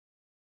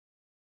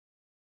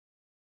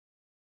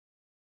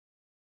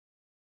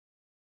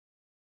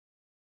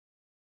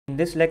In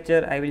this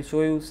lecture, I will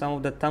show you some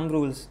of the thumb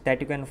rules that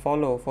you can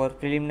follow for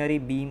preliminary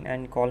beam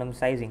and column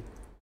sizing.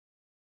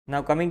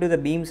 Now coming to the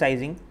beam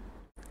sizing,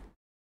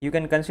 you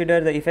can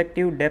consider the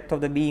effective depth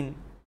of the beam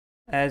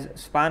as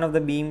span of the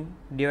beam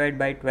divided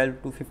by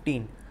 12 to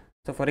 15.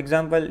 So for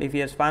example, if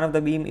your span of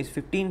the beam is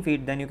 15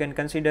 feet, then you can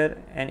consider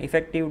an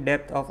effective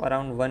depth of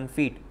around 1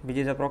 feet, which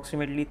is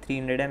approximately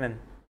 300 mm.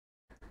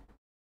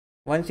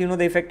 Once you know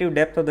the effective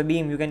depth of the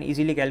beam, you can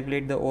easily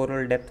calculate the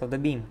overall depth of the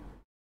beam.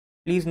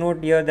 Please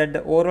note here that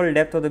the overall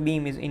depth of the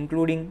beam is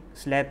including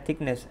slab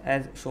thickness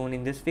as shown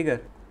in this figure.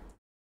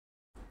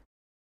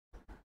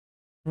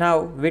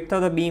 Now, width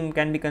of the beam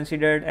can be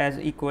considered as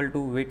equal to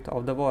width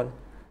of the wall.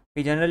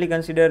 We generally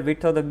consider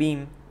width of the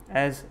beam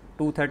as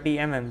 230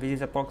 mm, which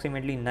is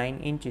approximately 9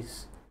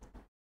 inches.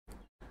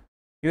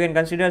 You can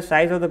consider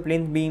size of the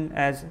plinth beam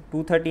as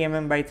 230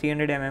 mm by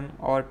 300 mm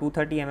or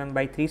 230 mm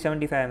by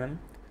 375 mm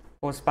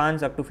for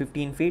spans up to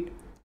 15 feet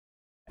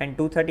and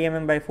 230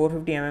 mm by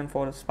 450 mm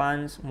for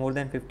spans more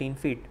than 15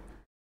 feet.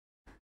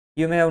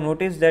 You may have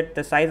noticed that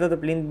the size of the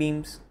plinth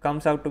beams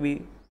comes out to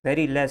be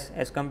very less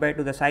as compared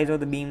to the size of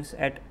the beams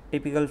at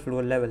typical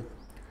floor level.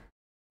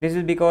 This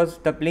is because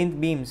the plinth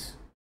beams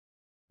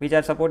which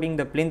are supporting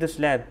the plinth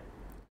slab,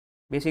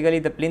 basically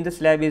the plinth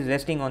slab is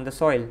resting on the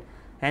soil,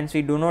 hence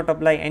we do not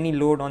apply any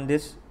load on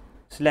this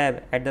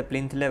slab at the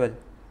plinth level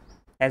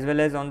as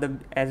well as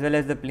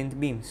the plinth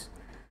beams.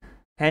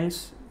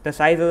 Hence the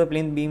size of the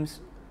plinth beams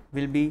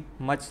will be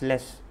much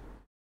less.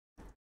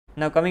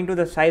 Now coming to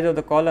the size of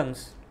the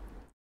columns,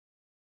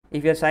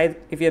 if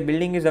your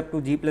building is up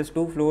to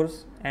G+2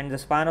 floors and the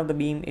span of the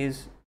beam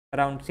is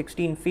around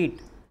 16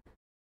 feet,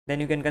 then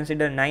you can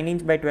consider 9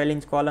 inch by 12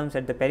 inch columns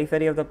at the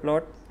periphery of the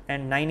plot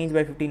and 9 inch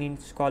by 15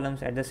 inch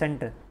columns at the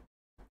center.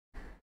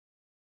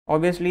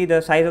 Obviously the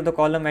size of the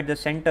column at the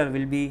center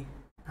will be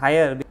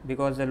higher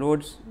because the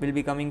loads will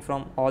be coming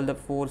from all the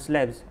 4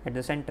 slabs at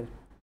the center.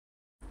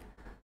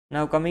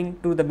 Now coming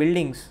to the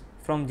buildings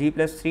from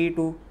G+3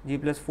 to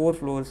G+4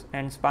 floors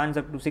and spans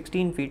up to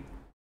 16 feet,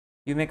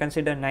 you may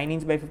consider 9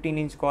 inch by 15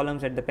 inch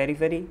columns at the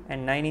periphery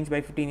and 9 inch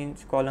by 15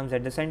 inch columns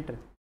at the center.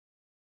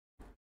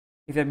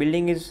 If your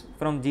building is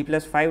from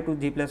G+5 to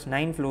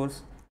G+9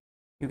 floors,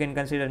 you can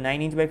consider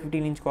 9 inch by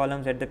 15 inch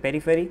columns at the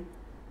periphery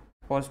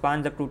for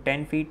spans up to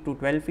 10 feet to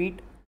 12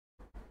 feet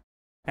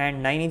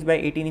and 9 inch by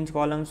 18 inch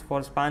columns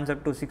for spans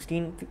up to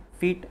 16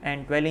 feet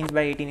and 12 inch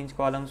by 18 inch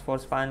columns for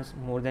spans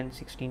more than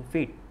 16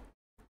 feet.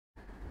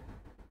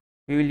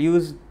 We will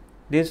use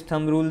these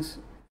thumb rules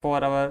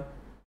for our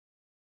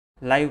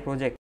live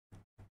project.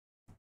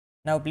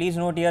 Now please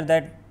note here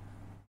that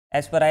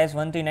as per IS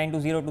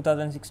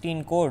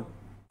 13920-2016 code,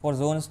 for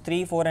zones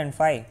 3, 4 and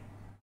 5,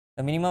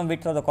 the minimum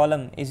width of the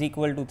column is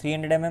equal to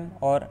 300 mm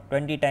or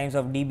 20 times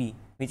of dB,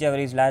 whichever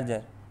is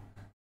larger.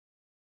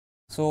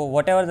 So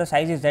whatever the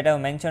sizes that I have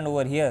mentioned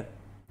over here,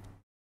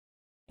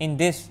 in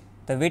this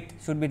the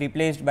width should be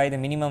replaced by the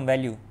minimum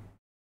value,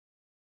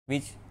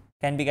 which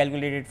can be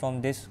calculated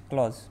from this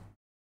clause.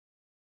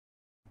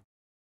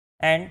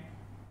 And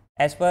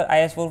as per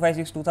IS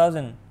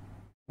 456-2000,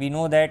 we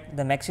know that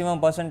the maximum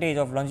percentage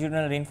of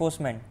longitudinal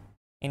reinforcement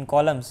in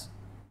columns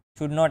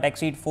should not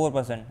exceed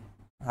 4%.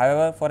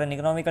 However, for an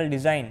economical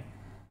design,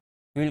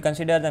 we will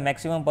consider the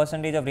maximum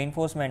percentage of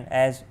reinforcement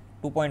as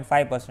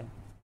 2.5%.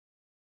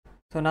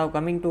 So now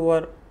coming to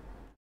our,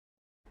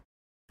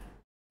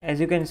 as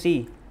you can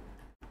see,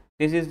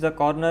 this is the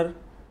corner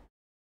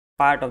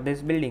part of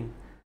this building.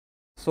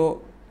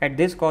 So at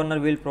this corner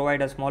we will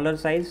provide a smaller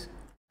size.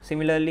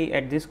 Similarly,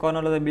 at this corner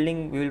of the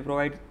building we will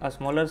provide a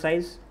smaller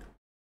size.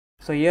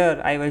 So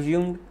here I have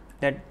assumed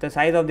that the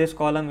size of this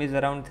column is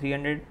around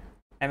 300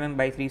 mm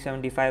by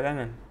 375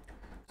 mm.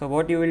 So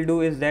what you will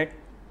do is that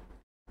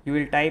you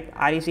will type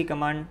REC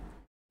command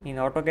in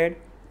AutoCAD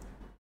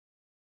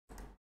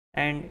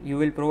and you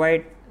will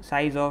provide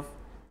size of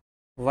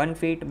 1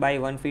 feet by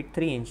 1 feet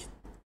 3 inch,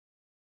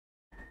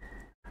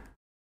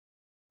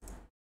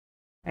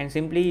 and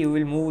simply you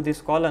will move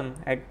this column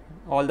at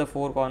all the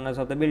 4 corners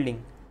of the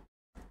building.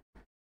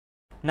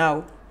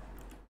 Now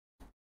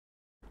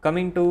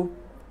coming to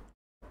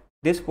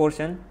this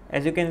portion,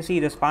 as you can see,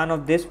 the span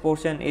of this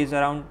portion is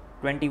around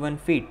 21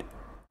 feet.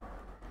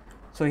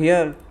 So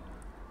here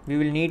we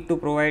will need to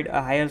provide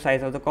a higher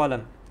size of the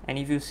column, and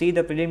if you see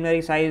the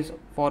preliminary size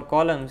for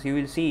columns, you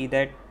will see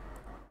that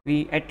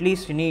we at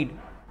least need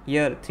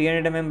here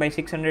 300 mm by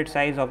 600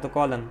 size of the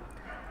column.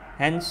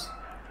 Hence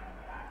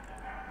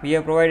we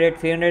have provided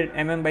 300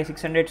 mm by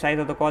 600 size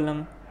of the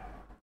column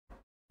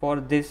for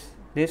this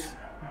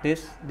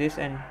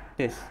and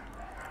this.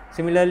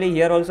 Similarly,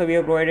 here also we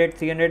have provided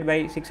 300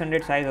 by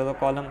 600 size of the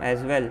column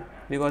as well,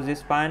 because this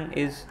span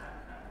is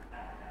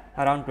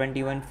around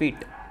 21 feet.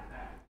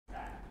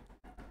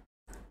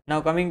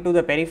 Now coming to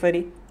the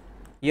periphery,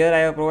 here I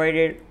have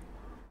provided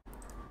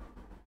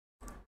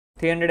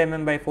 300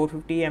 mm by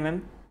 450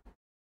 mm,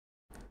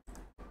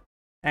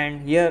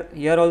 and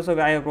here also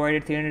I have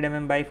provided 300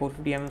 mm by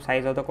 450 mm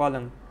size of the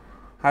column.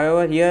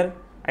 However, here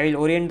I will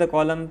orient the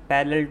column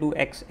parallel to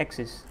x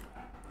axis,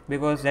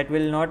 because that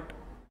will not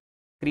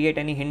create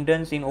any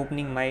hindrance in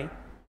opening my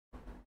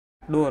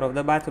door of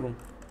the bathroom.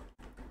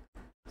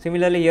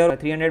 Similarly, here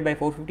 300 by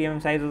 450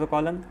 mm size of the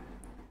column.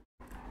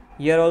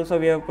 Here also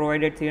we have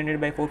provided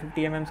 300 by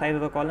 450 mm size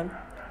of the column.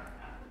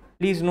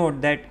 Please note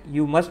that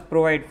you must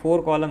provide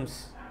 4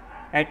 columns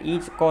at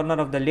each corner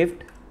of the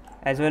lift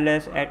as well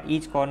as at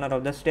each corner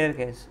of the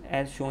staircase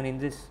as shown in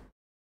this.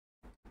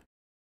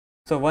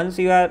 So once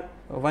you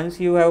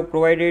have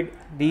provided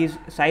these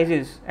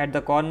sizes at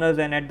the corners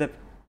and at the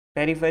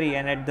periphery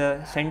and at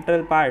the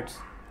central parts,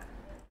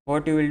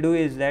 what you will do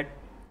is that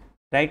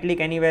right click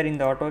anywhere in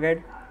the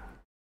AutoCAD,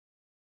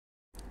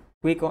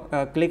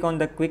 click on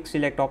the quick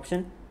select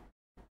option,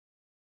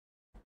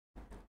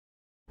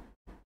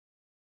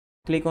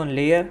 click on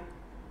layer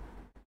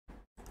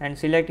and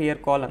select here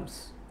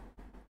columns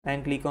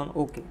and click on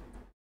OK.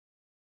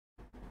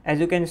 As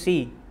you can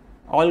see,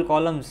 all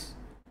columns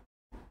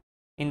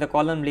in the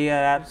column layer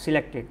are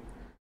selected.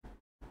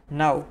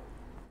 Now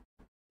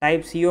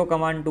type CO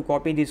command to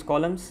copy these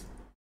columns.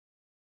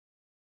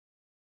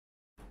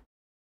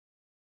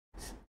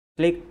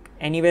 Click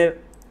anywhere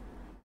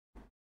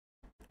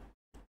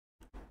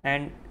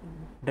and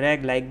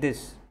drag like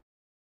this.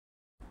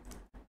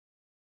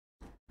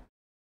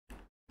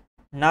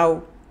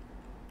 Now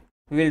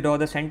we will draw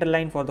the center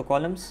line for the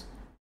columns.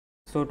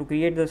 So to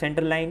create the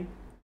center line,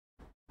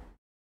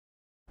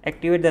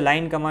 activate the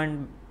line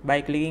command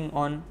by clicking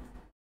on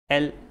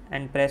L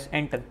and press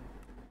enter.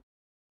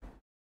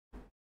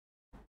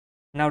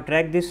 Now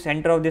drag this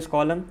center of this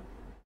column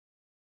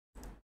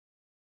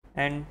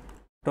and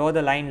draw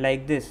the line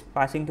like this,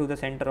 passing through the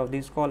center of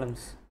these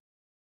columns.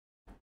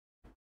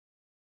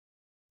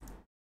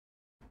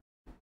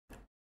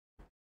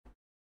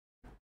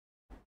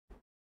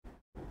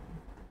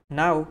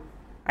 Now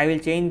I will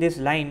change this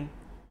line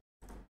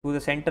to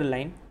the center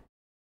line.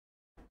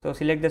 So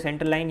select the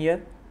center line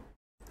here.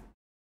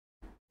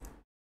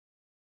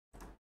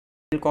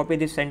 I will copy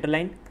this center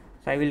line.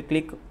 So I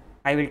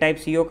will type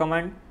CO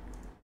command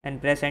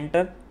and press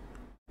enter.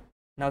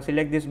 Now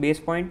select this base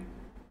point.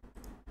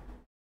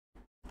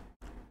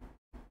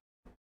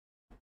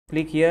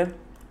 Click here.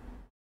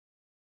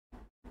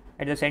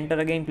 At the center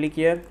again, click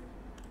here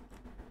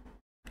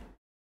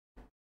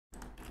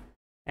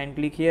and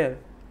click here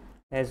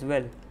as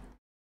well.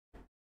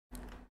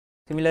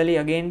 Similarly,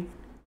 again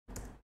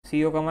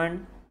CO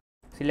command,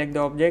 select the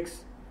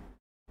objects,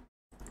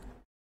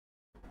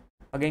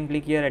 again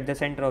click here at the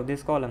center of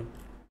this column.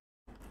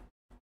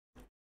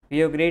 We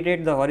have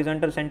created the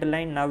horizontal center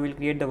line. Now we will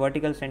create the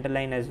vertical center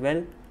line as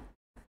well.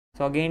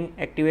 So again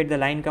activate the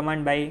line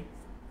command by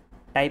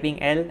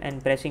typing L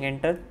and pressing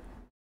enter.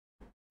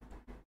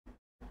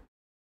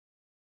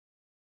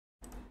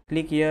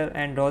 Click here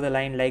and draw the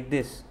line like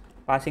this,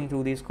 passing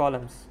through these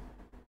columns.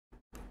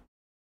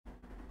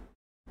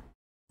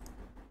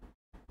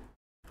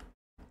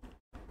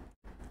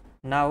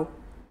 Now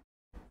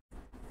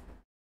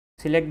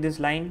select this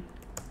line,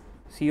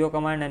 CO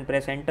command and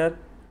press enter.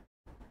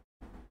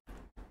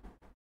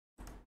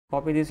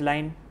 Copy this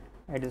line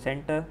at the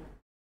center.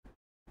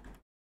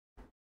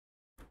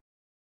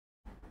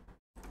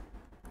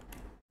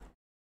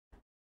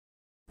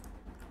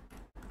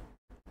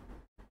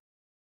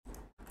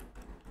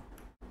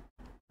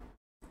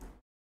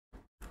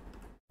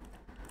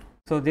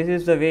 So this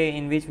is the way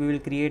in which we will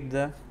create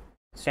the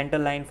center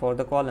line for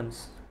the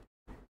columns.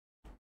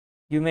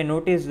 You may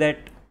notice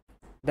that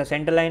the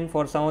center line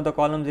for some of the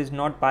columns is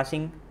not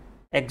passing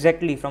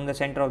exactly from the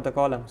center of the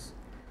columns,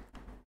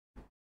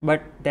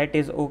 but that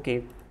is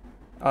okay.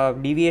 A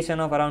deviation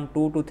of around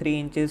 2 to 3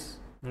 inches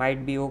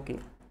might be okay.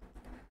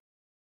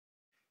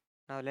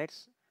 Now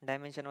let's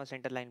dimension our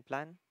center line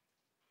plan.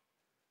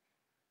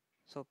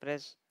 So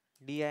press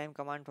DIM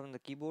command from the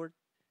keyboard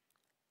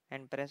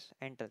and press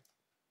enter.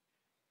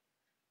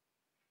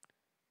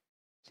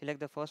 Select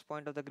the first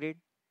point of the grid,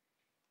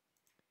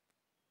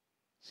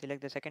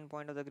 select the second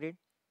point of the grid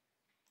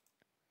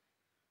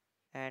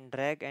and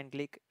drag and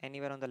click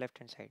anywhere on the left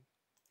hand side.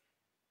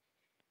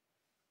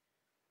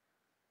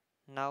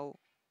 Now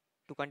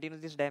to continue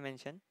this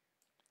dimension,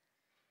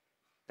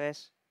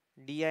 press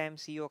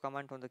DIMCO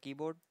command from the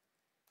keyboard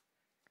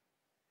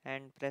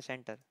and press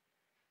enter.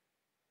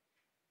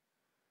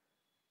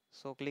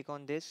 So click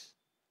on this,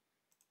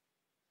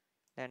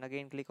 then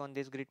again click on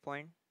this grid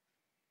point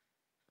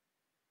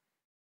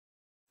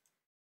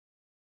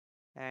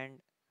and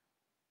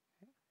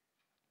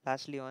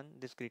lastly on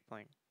this grid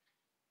point.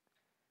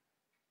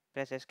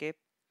 Press escape.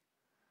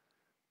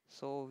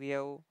 So we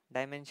have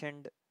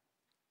dimensioned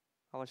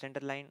our center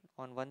line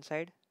on one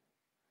side.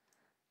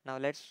 Now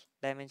let's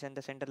dimension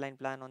the center line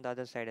plan on the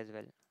other side as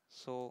well.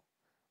 So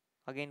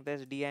again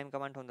press DIM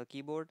command from the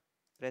keyboard,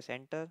 press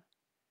enter,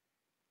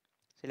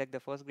 select the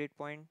first grid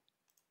point,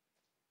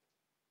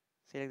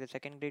 select the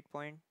second grid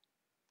point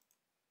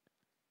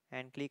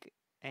and click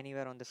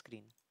anywhere on the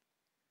screen.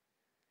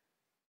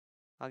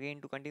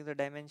 Again to continue the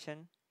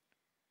dimension,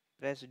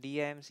 press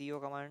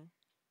DIMCO command,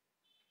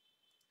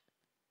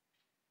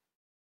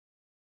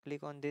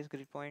 click on this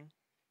grid point,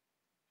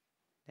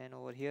 then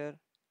over here,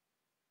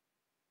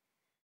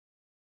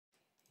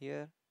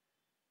 here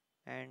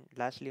and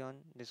lastly on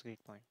this grid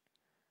point.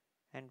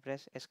 and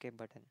press escape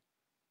button.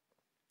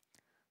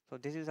 So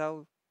this is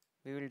how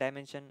we will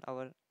dimension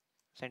our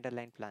center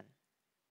line plan.